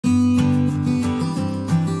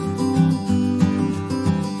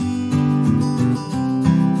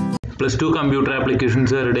Plus 2 computer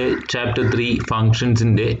applications chapter 3 functions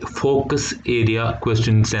in the focus area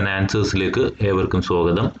questions and answers like everkum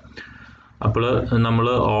swagadam. Appo nammal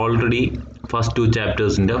already first two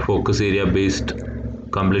chapters in the focus area based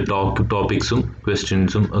complete topics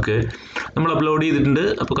questions okay നമ്മൾ upload ചെയ്തിട്ടുണ്ട്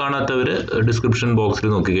അപ്പോൾ കാണാത്തവർ description ബോക്സിൽ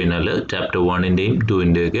നോക്കി കഴിഞ്ഞാൽ chapter 1 ന്റെയും 2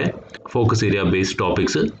 ന്റെയും ഒക്കെ focus area based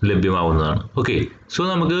topics ലഭ്യമാവുന്നതാണ് okay so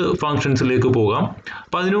നമുക്ക് ഫങ്ക്ഷൻസിലേക്ക് പോകാം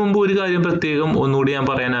അപ്പോൾ അതിനു മുമ്പ് ഒരു കാര്യം പ്രത്യേകം ഒന്നുകൂടി ഞാൻ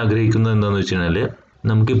പറയാൻ ആഗ്രഹിക്കുന്നത് എന്താണെന്ന് വെച്ചാൽ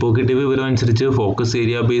നമുക്ക് ഇപ്പോൾ കിട്ടിയ വിവരം അനുസരിച്ച് ഫോക്കസ്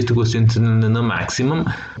ഏരിയ ബേസ്ഡ് ക്വസ്റ്റ്യൻസിൽ നിന്ന് മാക്സിമം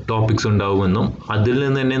ടോപ്പിക്സ് ഉണ്ടാവുമെന്നും അതിൽ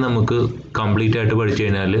നിന്ന് തന്നെ നമുക്ക് കംപ്ലീറ്റ് ആയിട്ട് പഠിച്ചു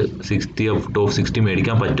കഴിഞ്ഞാൽ 60 ഔട്ട് ഓഫ് 60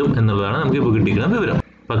 മേടിക്കാൻ പറ്റും എന്നുള്ളതാണ് നമുക്ക് ഇപ്പോൾ കിട്ടിയിരിക്കുന്ന വിവരം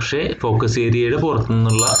പക്ഷേ ഫോക്കസ് ഏരിയയുടെ പുറത്തു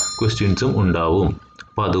നിന്നുള്ള ക്വസ്റ്റ്യൻസും ഉണ്ടാവും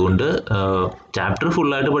അപ്പോൾ അതുകൊണ്ട് ചാപ്റ്റർ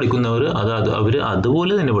ഫുള്ളായിട്ട് പഠിക്കുന്നവർ അവർ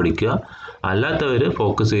അതുപോലെ തന്നെ പഠിക്കുക അല്ലാത്തവർ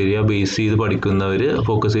ഫോക്കസ് ഏരിയ ബേസ് ചെയ്ത് പഠിക്കുന്നവർ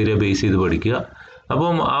ഫോക്കസ് ഏരിയ ബേസ് ചെയ്ത് പഠിക്കുക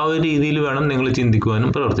അപ്പം ആ ഒരു രീതിയിൽ വേണം നിങ്ങൾ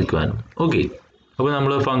ചിന്തിക്കുവാനും പ്രവർത്തിക്കുവാനും ഓക്കെ അപ്പോൾ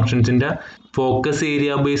നമ്മൾ ഫങ്ഷൻസിൻ്റെ ഫോക്കസ്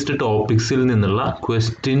ഏരിയ ബേസ്ഡ് ടോപ്പിക്സിൽ നിന്നുള്ള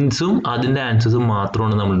ക്വസ്റ്റ്യൻസും അതിൻ്റെ ആൻസേഴ്സും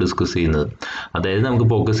മാത്രമാണ് നമ്മൾ ഡിസ്കസ് ചെയ്യുന്നത് അതായത് നമുക്ക്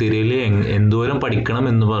ഫോക്കസ് ഏരിയയിൽ എന്തോരം പഠിക്കണം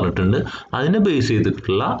എന്ന് പറഞ്ഞിട്ടുണ്ട് അതിനെ ബേസ്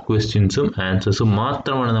ചെയ്തിട്ടുള്ള ക്വസ്റ്റ്യൻസും ആൻസേഴ്സും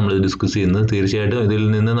മാത്രമാണ് നമ്മൾ ഡിസ്കസ് ചെയ്യുന്നത് തീർച്ചയായിട്ടും ഇതിൽ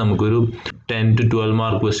നിന്ന് നമുക്കൊരു 10 to 12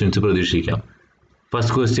 മാർക്ക് ക്വസ്റ്റ്യൻസ് പ്രതീക്ഷിക്കാം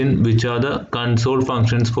first question which are the console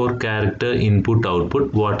functions four character input output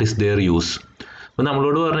what is there use അപ്പോൾ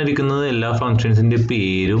നമ്മളോട് പറഞ്ഞിരിക്കുന്നത് എല്ലാ ഫങ്ഷൻസിൻ്റെ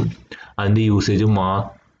പേരും അതിൻ്റെ യൂസേജ്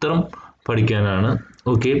മാത്രം പഠിക്കാനാണ്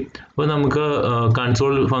ഓക്കെ അപ്പോൾ നമുക്ക്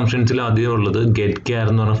കൺസോൾ ഫങ്ഷൻസിൽ ആദ്യം ഉള്ളത് ഗെറ്റ് ക്യാർ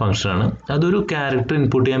എന്ന് പറഞ്ഞ ഫംഗ്ഷനാണ് അതൊരു ക്യാരക്ടർ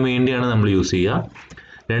ഇൻപുട്ട് ചെയ്യാൻ വേണ്ടിയാണ് നമ്മൾ യൂസ് ചെയ്യുക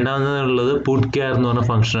രണ്ടാമതുള്ളത് പുട്ട് ക്യാർ എന്ന് പറഞ്ഞ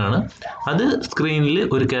ഫംഗ്ഷനാണ് അത് സ്ക്രീനിൽ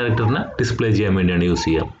ഒരു ക്യാരക്ടറിനെ ഡിസ്പ്ലേ ചെയ്യാൻ വേണ്ടിയാണ് യൂസ്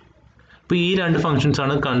ചെയ്യുക അപ്പോൾ ഈ രണ്ട്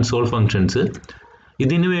ഫങ്ഷൻസാണ് കൺസോൾ ഫങ്ഷൻസ്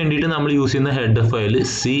ഇതിന് വേണ്ടിയിട്ട് നമ്മൾ യൂസ് ചെയ്യുന്ന ഹെഡർ ഫയൽ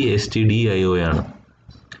CSTDIO ആണ്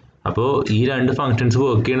അപ്പോൾ ഈ രണ്ട് ഫങ്ഷൻസ്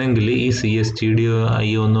വർക്ക് ചെയ്യണമെങ്കിൽ ഈ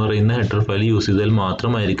CSTDIO എന്ന് പറയുന്ന ഹെഡർ ഫയൽ യൂസ് ചെയ്താൽ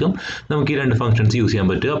മാത്രമായിരിക്കും നമുക്ക് ഈ രണ്ട് ഫങ്ഷൻസ് യൂസ് ചെയ്യാൻ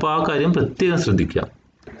പറ്റുക അപ്പോൾ ആ കാര്യം പ്രത്യേകം ശ്രദ്ധിക്കുക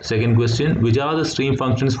second question which are the stream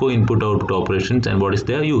functions four input output operations and what is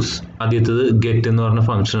there use ആദ്യത്തേത് ഗെറ്റ് എന്ന് പറഞ്ഞ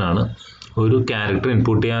ഫംഗ്ഷനാണ് ഒരു ക്യാരക്ടർ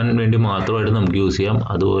ഇൻപുട്ട് ചെയ്യാൻ വേണ്ടി മാത്രമായിട്ട് നമുക്ക് യൂസ് ചെയ്യാം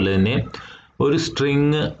അതുപോലെ തന്നെ ഒരു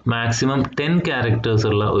സ്ട്രിങ് മാക്സിമം 10 ക്യാരക്ടേഴ്സ്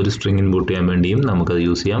ഉള്ള ഒരു സ്ട്രിങ് ഇൻപുട്ട് ചെയ്യാൻ വേണ്ടിയും നമുക്കത്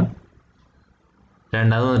യൂസ് ചെയ്യാം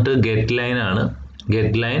രണ്ടാമത് വന്നിട്ട് ഗെറ്റ് ലൈൻ ആണ്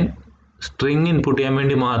ഗെറ്റ് ലൈൻ സ്ട്രിങ് ഇൻപുട്ട് ചെയ്യാൻ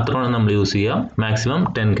വേണ്ടി മാത്രമാണ് നമ്മൾ യൂസ് ചെയ്യുക മാക്സിമം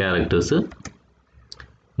 10 ക്യാരക്ടേഴ്സ്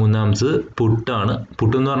മൂന്നാമത് പുട്ടാണ്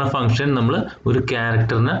പുട്ട് എന്ന് പറഞ്ഞ ഫംഗ്ഷൻ നമ്മൾ ഒരു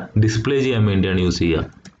ക്യാരക്ടറിനെ ഡിസ്പ്ലേ ചെയ്യാൻ വേണ്ടിയാണ് യൂസ് ചെയ്യുക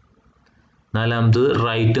നാലാമത്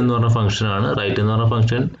റൈറ്റ് എന്ന് പറഞ്ഞ ഫംഗ്ഷനാണ് റൈറ്റ് എന്ന് പറഞ്ഞ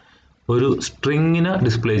ഫംഗ്ഷൻ ഒരു സ്ട്രിങ്ങിനെ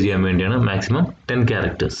ഡിസ്പ്ലേ ചെയ്യാൻ വേണ്ടിയാണ് മാക്സിമം 10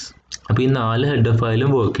 ക്യാരക്ടേഴ്സ് അപ്പോൾ ഈ 4 ഹെഡർ ഫയലും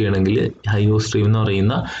വർക്ക് ചെയ്യണമെങ്കിൽ IOStream എന്ന്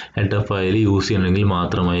പറയുന്ന ഹെഡർ ഫയൽ യൂസ് ചെയ്യണമെങ്കിൽ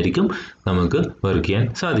മാത്രമായിരിക്കും നമുക്ക് വർക്ക് ചെയ്യാൻ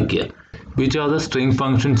സാധിക്കുക which are the string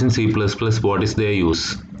functions in C++ what is there use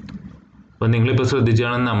അപ്പോൾ നിങ്ങളിപ്പോൾ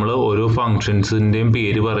ശ്രദ്ധിച്ചാണെങ്കിൽ നമ്മൾ ഓരോ ഫങ്ഷൻസിൻ്റെയും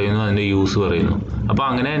പേര് പറയുന്നു അതിൻ്റെ യൂസ് പറയുന്നു അപ്പോൾ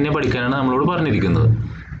അങ്ങനെ തന്നെ പഠിക്കാനാണ് നമ്മളോട് പറഞ്ഞിരിക്കുന്നത്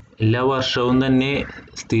എല്ലാ വർഷവും തന്നെ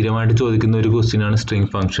സ്ഥിരമായിട്ട് ചോദിക്കുന്ന ഒരു ക്വസ്റ്റ്യനാണ് സ്ട്രിങ്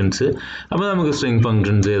ഫങ്ഷൻസ് അപ്പോൾ നമുക്ക് സ്ട്രിങ്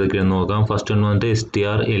ഫങ്ഷൻസ് ഏതൊക്കെയാണെന്ന് നോക്കാം ഫസ്റ്റ് ഒന്ന് വന്നിട്ട്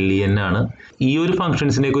strlen ആണ് ഈ ഒരു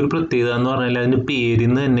ഫങ്ഷൻസിൻ്റെയൊക്കെ ഒരു പ്രത്യേകത എന്ന് പറഞ്ഞാൽ അതിൻ്റെ പേരിൽ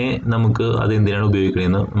നിന്ന് തന്നെ നമുക്ക് അത് എന്തിനാണ്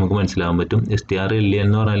ഉപയോഗിക്കണമെന്ന് നമുക്ക് മനസ്സിലാകാൻ പറ്റും strlen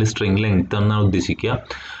എന്ന് പറഞ്ഞാൽ സ്ട്രിങ് ലെങ്ത് എന്നാണ് ഉദ്ദേശിക്കുക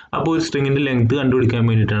അപ്പോൾ ഒരു സ്ട്രിങ്ങിൻ്റെ ലെങ്ത് കണ്ടുപിടിക്കാൻ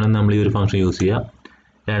വേണ്ടിയിട്ടാണ് നമ്മൾ ഈ ഒരു ഫങ്ഷൻ യൂസ് ചെയ്യുക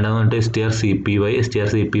രണ്ടാമത് വന്നിട്ട് strcpy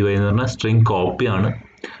എന്ന് പറഞ്ഞാൽ സ്ട്രിങ് കോപ്പിയാണ്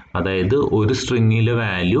അതായത് ഒരു സ്ട്രിങ്ങിലെ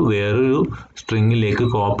വാല്യൂ വേറൊരു സ്ട്രിങ്ങിലേക്ക്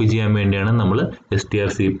കോപ്പി ചെയ്യാൻ വേണ്ടിയാണ് നമ്മൾ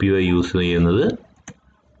strcpy യൂസ് ചെയ്യുന്നത്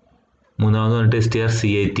മൂന്നാമത് വന്നിട്ട്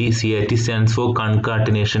strcat സ്റ്റാൻഡ്സ് ഫോർ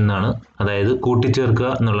കൺകാട്ടിനേഷൻ എന്നാണ് അതായത് കൂട്ടിച്ചേർക്കുക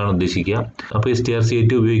എന്നുള്ളതാണ് ഉദ്ദേശിക്കുക അപ്പോൾ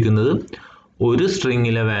strcat ഉപയോഗിക്കുന്നത് ഒരു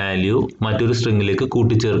സ്ട്രിങ്ങിലെ വാല്യൂ മറ്റൊരു സ്ട്രിങ്ങിലേക്ക്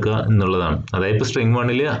കൂട്ടിച്ചേർക്കുക എന്നുള്ളതാണ് അതായത് ഇപ്പോൾ സ്ട്രിങ്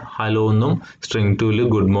 1 ഹലോ എന്നും സ്ട്രിങ് 2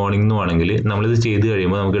 ഗുഡ് മോർണിംഗ് എന്നും ആണെങ്കിൽ നമ്മളിത് ചെയ്ത്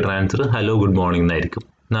കഴിയുമ്പോൾ നമുക്ക് ആൻസർ ഹലോ ഗുഡ് മോർണിംഗ് എന്നായിരിക്കും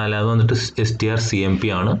നാലാമത് വന്നിട്ട് strcmp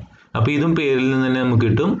ആണ് അപ്പോൾ ഇതും പേരിൽ നിന്ന് തന്നെ നമുക്ക്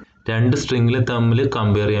കിട്ടും രണ്ട് സ്ട്രിങ്ങിൽ തമ്മിൽ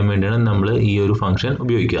കമ്പയർ ചെയ്യാൻ വേണ്ടിയാണ് നമ്മൾ ഈ ഒരു ഫംഗ്ഷൻ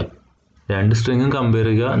ഉപയോഗിക്കുക രണ്ട് സ്ട്രിങ്ങും കമ്പയർ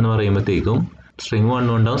ചെയ്യുക എന്ന് പറയുമ്പോഴത്തേക്കും സ്ട്രിങ്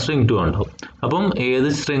 1 ഉണ്ടാവും സ്ട്രിങ് 2 ഉണ്ടാവും അപ്പം ഏത്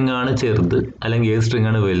സ്ട്രിങ് ആണ് ചെറുത് അല്ലെങ്കിൽ ഏത് സ്ട്രിങ്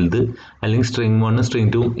ആണ് വലുത് അല്ലെങ്കിൽ സ്ട്രിങ് 1 സ്ട്രിങ്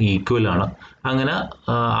 2 ഈക്വൽ ആണ് അങ്ങനെ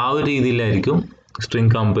ആ ഒരു രീതിയിലായിരിക്കും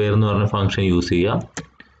സ്ട്രിങ് കമ്പയർ എന്ന് പറഞ്ഞ ഫംഗ്ഷൻ യൂസ് ചെയ്യുക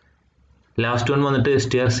ലാസ്റ്റ് വൺ വന്നിട്ട്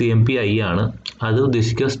strcmpi ആണ് അത്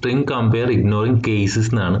ഉദ്ദേശിക്കുക സ്ട്രിങ് കമ്പയർ ഇഗ്നോറിങ്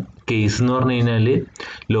കേസസ് എന്നാണ് കേസ് എന്ന് പറഞ്ഞു കഴിഞ്ഞാൽ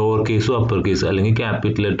ലോവർ കേസും അപ്പർ കേസ് അല്ലെങ്കിൽ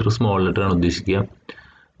ക്യാപിറ്റൽ ലെറ്റർ സ്മോൾ ലെറ്റർ ആണ് ഉദ്ദേശിക്കുക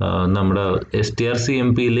നമ്മുടെ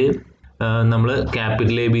strcmpയിൽ നമ്മൾ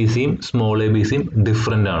ക്യാപിറ്റൽ ABCയും സ്മോൾ ABCയും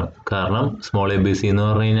ഡിഫറെൻ്റ് ആണ് കാരണം സ്മോൾ ABC എന്ന്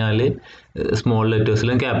പറഞ്ഞു കഴിഞ്ഞാൽ സ്മോൾ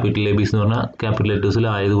ലെറ്റേഴ്സിലും ക്യാപിറ്റൽ ABC എന്ന് പറഞ്ഞാൽ ക്യാപിറ്റൽ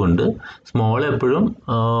ലെറ്റേഴ്സിലായതുകൊണ്ട് സ്മോൾ എപ്പോഴും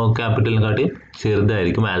ക്യാപിറ്റലിനെക്കാട്ടി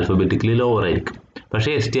ചെറുതായിരിക്കും ആൽഫബറ്റിക്കലി ലോവർ ആയിരിക്കും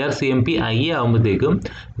പക്ഷേ STRCMP I ആകുമ്പോഴത്തേക്കും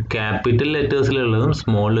ക്യാപിറ്റൽ ലെറ്റേഴ്സിലുള്ളതും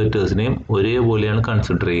സ്മോൾ ലെറ്റേഴ്സിനെയും ഒരേപോലെയാണ്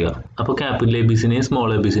കൺസിഡർ ചെയ്യുക. അപ്പോൾ ക്യാപിറ്റൽ ABCനെയും സ്മോൾ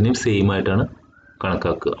ABCനെയും സെയിം ആയിട്ടാണ്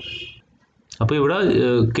കണക്കാക്കുക. അപ്പോൾ ഇവിടെ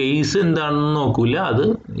കേസ് എന്താണെന്ന് നോക്കൂല, അത്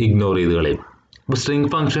ഇഗ്നോർ ചെയ്ത് കളയും. അപ്പോൾ സ്ട്രിംഗ്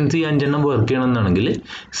ഫംഗ്ഷൻസ് ഈ 5 എണ്ണം വർക്ക് ചെയ്യണമെന്നാണെങ്കിൽ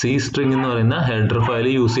C സ്ട്രിംഗ് എന്ന് പറയുന്ന ഹെഡർ ഫയൽ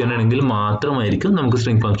യൂസ് ചെയ്യണമെങ്കിൽ മാത്രമായിരിക്കും നമുക്ക്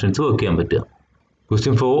സ്ട്രിംഗ് ഫംഗ്ഷൻസ് വർക്ക് ചെയ്യാൻ പറ്റുക.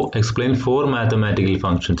 Question 4. Explain 4 mathematical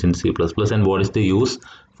functions in C++ and what is the use?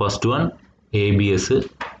 First one, ABS.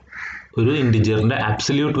 ഒരു ഇൻറ്റിജറിൻ്റെ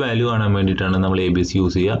അബ്സല്യൂട്ട് വാല്യൂ കാണാൻ വേണ്ടിയിട്ടാണ് നമ്മൾ ABS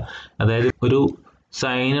യൂസ് ചെയ്യുക. അതായത് ഒരു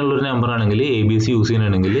സൈൻ ഉള്ളൊരു നമ്പർ ആണെങ്കിൽ ABS യൂസ്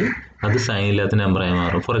ചെയ്യണമെങ്കിൽ അത് സൈൻ ഇല്ലാത്ത നമ്പറായി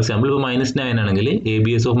മാറും. ഫോർ എക്സാമ്പിൾ ഇപ്പോൾ -9 ആണെങ്കിൽ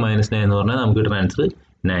ABS ഓഫ് -9 എന്ന് പറഞ്ഞാൽ നമുക്ക് കിട്ടുന്ന ആൻസർ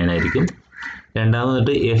 9 ആയിരിക്കും. രണ്ടാമത്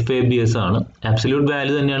വന്നിട്ട് FABS ആണ്. അബ്സല്യൂട്ട്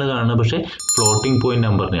വാല്യൂ തന്നെയാണ് കാണുന്നത്, പക്ഷേ ഫ്ലോട്ടിംഗ് പോയിന്റ്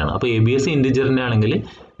നമ്പറിനെയാണ്. അപ്പോൾ ABS ഇൻറ്റിജറിൻ്റെ ആണെങ്കിൽ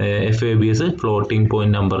FABS ഫ്ലോട്ടിംഗ്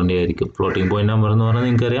പോയിന്റ് നമ്പറിൻ്റെ ആയിരിക്കും. ഫ്ലോട്ടിംഗ് പോയിന്റ് നമ്പർ എന്ന് പറഞ്ഞാൽ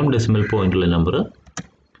നിങ്ങൾക്കറിയാം ഡെസിമൽ പോയിന്റുള്ള നമ്പർ.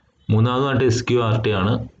 മൂന്നാമതായിട്ട് SQRT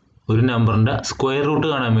ആണ്. ഒരു നമ്പറിൻ്റെ സ്ക്വയർ റൂട്ട്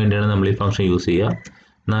കാണാൻ വേണ്ടിയാണ് നമ്മൾ ഈ ഫംഗ്ഷൻ യൂസ് ചെയ്യുക.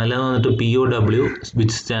 നാലാമത് വന്നിട്ട് POW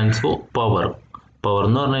which stands for power. Power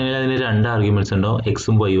എന്ന് പറഞ്ഞു കഴിഞ്ഞാൽ അതിന് 2 ആർഗ്യുമെൻറ്റ്സ് ഉണ്ടാവും,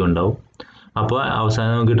 എക്സും വൈയും ഉണ്ടാവും. അപ്പോൾ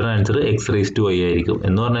അവസാനം നമുക്ക് കിട്ടുന്ന ആൻസർ x⁻² ആയിരിക്കും.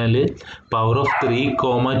 എന്ന് പറഞ്ഞാൽ പവർ ഓഫ്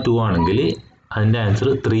 3,2 ആണെങ്കിൽ അതിൻ്റെ ആൻസർ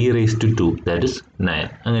 3⁻², ദാറ്റ് ഇസ് 9.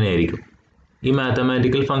 അങ്ങനെയായിരിക്കും. ഈ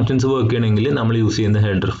മാത്തമാറ്റിക്കൽ ഫംഗ്ഷൻസ് വർക്ക് ചെയ്യണമെങ്കിൽ നമ്മൾ യൂസ് ചെയ്യുന്ന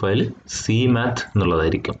ഹെഡർ ഫയൽ CMath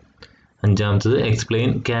എന്നുള്ളതായിരിക്കും. അഞ്ചാമത്തത് explain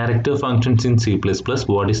character functions in C++,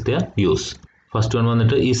 what is there use. First one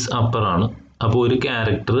വന്നിട്ട് ഇസ് അപ്പർ ആണ്. അപ്പോൾ ഒരു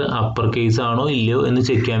ക്യാരക്ടർ അപ്പർ കേസ് ആണോ ഇല്ലയോ എന്ന്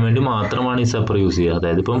ചെക്ക് ചെയ്യാൻ വേണ്ടി മാത്രമാണ് ഇസ് അപ്പർ യൂസ് ചെയ്യുക.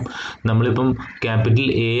 അതായത് നമ്മളിപ്പം ക്യാപിറ്റൽ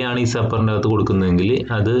A ആണ് ഇസ് അപ്പറിൻ്റെ അകത്ത് കൊടുക്കുന്നതെങ്കിൽ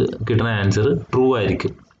അത് കിട്ടുന്ന ആൻസർ ട്രൂ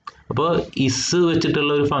ആയിരിക്കും. അപ്പോൾ ഇസ്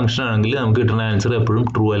വെച്ചിട്ടുള്ള ഒരു ഫംഗ്ഷൻ ആണെങ്കിൽ നമുക്ക് കിട്ടുന്ന ആൻസർ എപ്പോഴും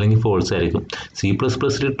ട്രൂ അല്ലെങ്കിൽ ഫോൾസ് ആയിരിക്കും.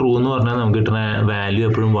 C++ൽ ട്രൂ എന്ന് പറഞ്ഞാൽ നമുക്ക് കിട്ടുന്ന വാല്യൂ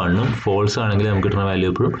എപ്പോഴും 1ഉം, ഫോൾസ് ആണെങ്കിൽ നമുക്ക് കിട്ടുന്ന വാല്യൂ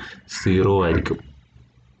എപ്പോഴും 0 ആയിരിക്കും.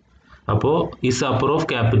 അപ്പോൾ is upper of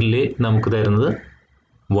capital A നമുക്ക് തരുന്നത്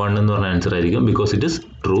 1 എന്ന് പറഞ്ഞ ആൻസർ ആയിരിക്കും, ബിക്കോസ് ഇറ്റ് ഇസ്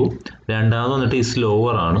ട്രൂ. രണ്ടാമത് വന്നിട്ട് ഇസ്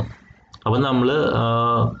ലോവർ ആണ്. അപ്പോൾ നമ്മൾ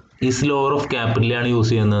ഇസ് ലോവർ ഓഫ് ക്യാപിറ്റൽ ആണ്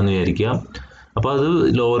യൂസ് ചെയ്യുന്നതെന്ന് വിചാരിക്കുക. അപ്പോൾ അത്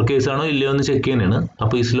ലോവർ കേസ് ആണോ ഇല്ലയോ എന്ന് ചെക്ക് ചെയ്യാനാണ്.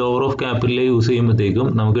 അപ്പോൾ is lower of capital use ചെയ്യുമ്പോഴത്തേക്കും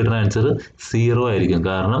നമുക്ക് കിട്ടുന്ന ആൻസർ 0 ആയിരിക്കും,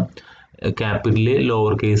 കാരണം ക്യാപിറ്റൽ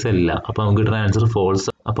ലോവർ കേസ് അല്ല. അപ്പോൾ നമുക്ക് കിട്ടുന്ന ആൻസർ ഫോൾസ്.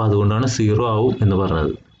 അപ്പോൾ അതുകൊണ്ടാണ് 0 ആവും എന്ന്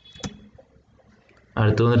പറഞ്ഞത്.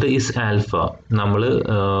 അടുത്ത് വന്നിട്ട് ഇസ് ആൽഫ. നമ്മൾ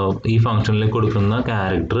ഈ ഫംഗ്ഷനിലേക്ക് കൊടുക്കുന്ന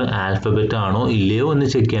ക്യാരക്ടർ ആൽഫബറ്റ് ആണോ ഇല്ലയോ എന്ന്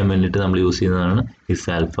ചെക്ക് ചെയ്യാൻ വേണ്ടിയിട്ട് നമ്മൾ യൂസ് ചെയ്യുന്നതാണ് ഇസ്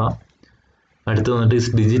ആൽഫ. അടുത്ത് വന്നിട്ട്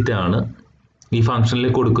ഇസ് ഡിജിറ്റ് ആണ്. ഈ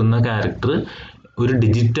ഫംഗ്ഷനിലേക്ക് കൊടുക്കുന്ന ക്യാരക്ടർ ഒരു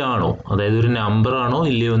ഡിജിറ്റ് ആണോ, അതായത് ഒരു നമ്പർ ആണോ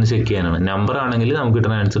ഇല്ലയോ എന്ന് ചെക്ക് ചെയ്യാനാണ്. നമ്പർ ആണെങ്കിൽ നമുക്ക്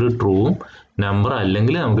കിട്ടുന്ന ആൻസർ ട്രൂവും, നമ്പർ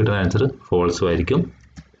അല്ലെങ്കിൽ നമുക്ക് കിട്ടുന്ന ആൻസർ ഫോൾസും ആയിരിക്കും.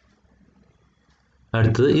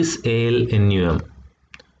 അടുത്തത് ഇസ് ALNUM.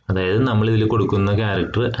 അതായത് നമ്മൾ ഇതിൽ കൊടുക്കുന്ന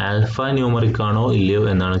ക്യാരക്ടർ ആൽഫ ന്യൂമറിക് ആണോ ഇല്ലയോ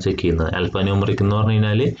എന്നാണ് ചെക്ക് ചെയ്യുന്നത്. ആൽഫ ന്യൂമറിക് എന്ന് പറഞ്ഞു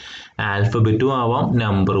കഴിഞ്ഞാൽ ആൽഫബറ്റും ആവാം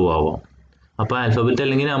നമ്പറും ആവാം. അപ്പോൾ ആൽഫബറ്റ്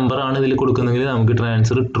അല്ലെങ്കിൽ നമ്പർ ആണ് ഇതിൽ കൊടുക്കുന്നതെങ്കിൽ നമുക്ക് കിട്ടുന്ന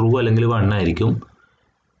ആൻസർ ട്രൂ അല്ലെങ്കിൽ 1 ആയിരിക്കും.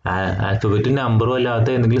 ആൽഫബറ്റും നമ്പറും അല്ലാത്ത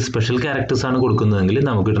എന്തെങ്കിലും സ്പെഷ്യൽ ക്യാരക്ടേഴ്സ് ആണ് കൊടുക്കുന്നതെങ്കിൽ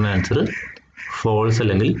നമുക്ക് കിട്ടുന്ന ആൻസർ ഫോൾസ്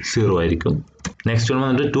അല്ലെങ്കിൽ 0 ആയിരിക്കും. നെക്സ്റ്റ് വൺ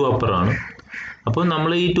വന്നിട്ട് 2 അപ്പർ ആണ്. അപ്പോൾ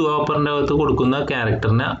നമ്മൾ ഈ 2 അപ്പറിൻ്റെ അകത്ത് കൊടുക്കുന്ന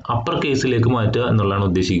ക്യാരക്ടറിനെ അപ്പർ കേസിലേക്ക് മാറ്റുക എന്നുള്ളതാണ്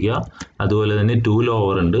ഉദ്ദേശിക്കുക. അതുപോലെ തന്നെ 2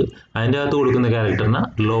 ലോവർ ഉണ്ട്, അതിൻ്റെ അകത്ത് കൊടുക്കുന്ന ക്യാരക്ടറിനെ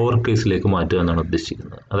ലോവർ കേസിലേക്ക് മാറ്റുക എന്നാണ്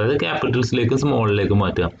ഉദ്ദേശിക്കുന്നത്. അതായത് ക്യാപിറ്റൽസിലേക്കും സ്മോളിലേക്കും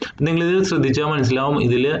മാറ്റുക. നിങ്ങളിത് ശ്രദ്ധിച്ചാൽ മനസ്സിലാവും,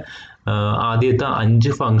 ഇതിൽ ആദ്യത്തെ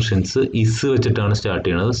 5 ഫംഗ്ഷൻസ് ഇസ് വെച്ചിട്ടാണ് സ്റ്റാർട്ട്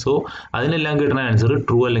ചെയ്യുന്നത്. സോ അതിനെല്ലാം കിട്ടുന്ന ആൻസർ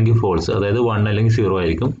ട്രൂ അല്ലെങ്കിൽ ഫോൾസ്, അതായത് 1 അല്ലെങ്കിൽ 0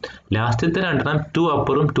 ആയിരിക്കും. ലാസ്റ്റത്തെ 2 2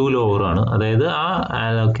 അപ്പറും 2 ലോവറും ആണ്. അതായത് ആ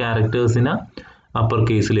ക്യാരക്ടേഴ്സിനെ അപ്പർ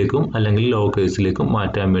കേസിലേക്കും അല്ലെങ്കിൽ ലോ കേസിലേക്കും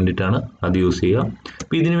മാറ്റാൻ വേണ്ടിയിട്ടാണ് അത് യൂസ് ചെയ്യുക.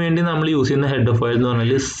 അപ്പോൾ ഇതിനു വേണ്ടി നമ്മൾ യൂസ് ചെയ്യുന്ന ഹെഡർ ഫയൽ എന്ന്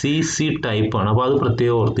പറഞ്ഞാൽ CC ടൈപ്പ് ആണ്. അപ്പോൾ അത്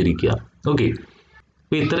പ്രത്യേകം ഓർത്തിരിക്കുക. ഓക്കെ,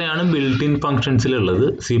 അപ്പോൾ ഇത്രയാണ് ബിൽറ്റ് ഇൻ ഫംഗ്ഷൻസിലുള്ളത്.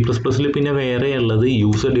 C++ൽ പിന്നെ വേറെ ഉള്ളത്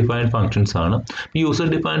യൂസർ ഡിഫൈൻഡ് ഫംഗ്ഷൻസ് ആണ്. യൂസർ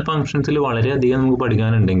ഡിഫൈൻഡ് ഫംഗ്ഷൻസിൽ വളരെയധികം നമുക്ക്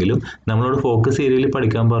പഠിക്കാനുണ്ടെങ്കിലും നമ്മളോട് ഫോക്കസ് ഏരിയയിൽ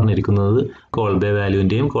പഠിക്കാൻ പറഞ്ഞിരിക്കുന്നത് call by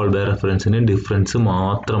വാല്യൂവിൻ്റെയും call by റെഫറൻസിൻ്റെയും difference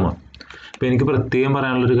മാത്രമാണ്. അപ്പോൾ എനിക്ക് പ്രത്യേകം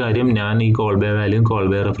പറയാനുള്ളൊരു കാര്യം, ഞാൻ ഈ കോൾ ബൈ വാല്യൂയും കോൾ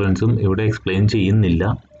ബൈ റെഫറൻസും ഇവിടെ എക്സ്പ്ലെയിൻ ചെയ്യുന്നില്ല.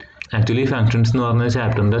 ആക്ച്വലി ഫംഗ്ഷൻസ് എന്ന് പറഞ്ഞ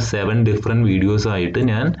ചാപ്റ്ററിൻ്റെ 7 ഡിഫറെൻറ്റ് വീഡിയോസ് ആയിട്ട്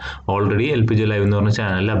ഞാൻ ഓൾറെഡി LPG ലൈവ് എന്ന് പറഞ്ഞ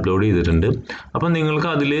ചാനലിൽ അപ്ലോഡ് ചെയ്തിട്ടുണ്ട്. അപ്പം നിങ്ങൾക്ക്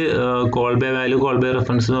അതിൽ call by value call by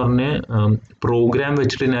reference എന്ന് പറഞ്ഞ് പ്രോഗ്രാം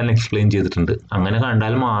വെച്ചിട്ട് ഞാൻ എക്സ്പ്ലെയിൻ ചെയ്തിട്ടുണ്ട്. അങ്ങനെ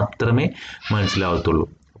കണ്ടാൽ മാത്രമേ മനസ്സിലാവത്തുള്ളൂ.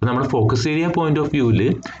 അപ്പോൾ നമ്മുടെ ഫോക്കസ് ഏരിയ പോയിന്റ് ഓഫ് വ്യൂവിൽ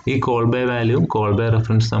ഈ call by വാല്യൂവും call by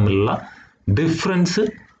reference തമ്മിലുള്ള ഡിഫറൻസ്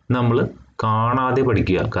നമ്മൾ കാണാതെ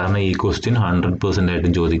പഠിക്കുക. കാരണം ഈ ക്വസ്റ്റ്യൻ 100%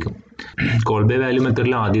 ആയിട്ടും ചോദിക്കും. കോൾ ബൈ വാല്യൂ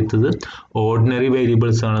മെത്തേഡിൽ ആദ്യത്തേത് ഓർഡിനറി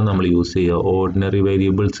വേരിയബിൾസ് ആണ് നമ്മൾ യൂസ് ചെയ്യുക. Ordinary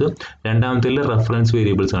variables. രണ്ടാമത്തേൽ റെഫറൻസ്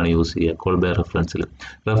വേരിയബിൾസ് ആണ് യൂസ് ചെയ്യുക കോൾ ബൈ റെഫറൻസിൽ.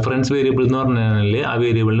 റെഫറൻസ് വേരിയബിൾ എന്ന് പറഞ്ഞാൽ ആ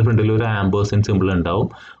വേരിയബിളിൻ്റെ ഫ്രണ്ടിൽ ഒരു ആംപേഴ്സൻഡ് സിമ്പിൾ ഉണ്ടാവും.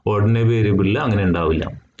 ഓർഡിനറി വേരിയബിളിൽ അങ്ങനെ ഉണ്ടാവില്ല.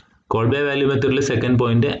 കോൾ ബൈ വാല്യൂ മെത്തേഡിൽ സെക്കൻഡ്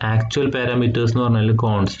പോയിന്റ് ആക്ച്വൽ പാരാമീറ്റേഴ്സ് എന്ന് പറഞ്ഞാൽ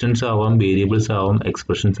കോൺസ്റ്റൻസ് ആവാം, വേരിയബിൾസ് ആവാം,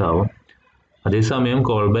 എക്സ്പ്രഷൻസ് ആവാം. അതേസമയം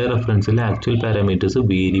call by റെഫറൻസിൽ actual parameters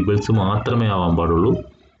variables മാത്രമേ ആവാൻ പാടുള്ളൂ.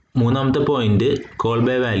 മൂന്നാമത്തെ point call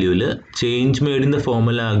by വാല്യൂവിൽ change made in the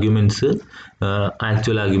formal arguments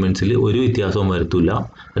actual ആർഗ്യുമെൻറ്റ്സിൽ ഒരു വ്യത്യാസവും വരുത്തില്ല.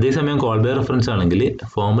 അതേസമയം കോൾ ബൈ റെഫറൻസ് ആണെങ്കിൽ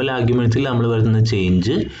ഫോർമൽ ആർഗ്യുമെൻറ്റ്സിൽ നമ്മൾ വരുത്തുന്ന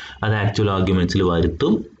ചേഞ്ച് അത് ആക്ച്വൽ ആർഗ്യുമെൻറ്റ്സിൽ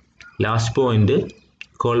വരുത്തും. Last point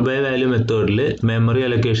call by value മെത്തേഡിൽ memory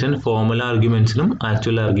allocation formal ആർഗ്യുമെൻറ്റ്സിനും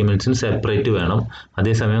actual ആർഗ്യുമെൻറ്റ്സിനും separate വേണം.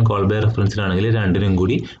 അതേസമയം കോൾ ബൈ റെഫറൻസിലാണെങ്കിൽ രണ്ടിനും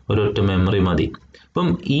കൂടി ഒരൊറ്റ മെമ്മറി മതി. അപ്പം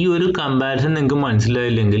ഈ ഒരു കമ്പാരിസൺ നിങ്ങൾക്ക്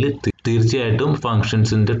മനസ്സിലായില്ലെങ്കിൽ തീർച്ചയായിട്ടും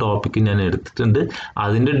ഫങ്ഷൻസിൻ്റെ ടോപ്പിക്ക് ഞാൻ എടുത്തിട്ടുണ്ട്.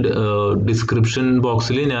 അതിൻ്റെ ഡിസ്ക്രിപ്ഷൻ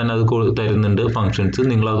ബോക്സിൽ ഞാൻ അത് തരുന്നുണ്ട് ഫങ്ഷൻസ്.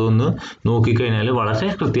 നിങ്ങളതൊന്ന് നോക്കിക്കഴിഞ്ഞാൽ വളരെ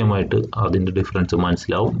കൃത്യമായിട്ട് അതിൻ്റെ ഡിഫറൻസ്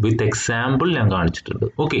മനസ്സിലാവും. വിത്ത് എക്സാമ്പിൾ ഞാൻ കാണിച്ചിട്ടുണ്ട്.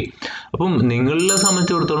 ഓക്കെ, അപ്പം നിങ്ങളെ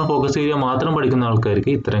സംബന്ധിച്ചിടത്തോളം ഫോക്കസ് ഏരിയ മാത്രം പഠിക്കുന്ന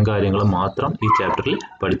ആൾക്കാർക്ക് ഇത്തരം കാര്യങ്ങൾ മാത്രം ഈ ചാപ്റ്ററിൽ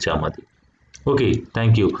പഠിച്ചാൽ മതി. Okay,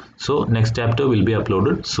 thank you. So next chapter will be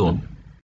uploaded soon.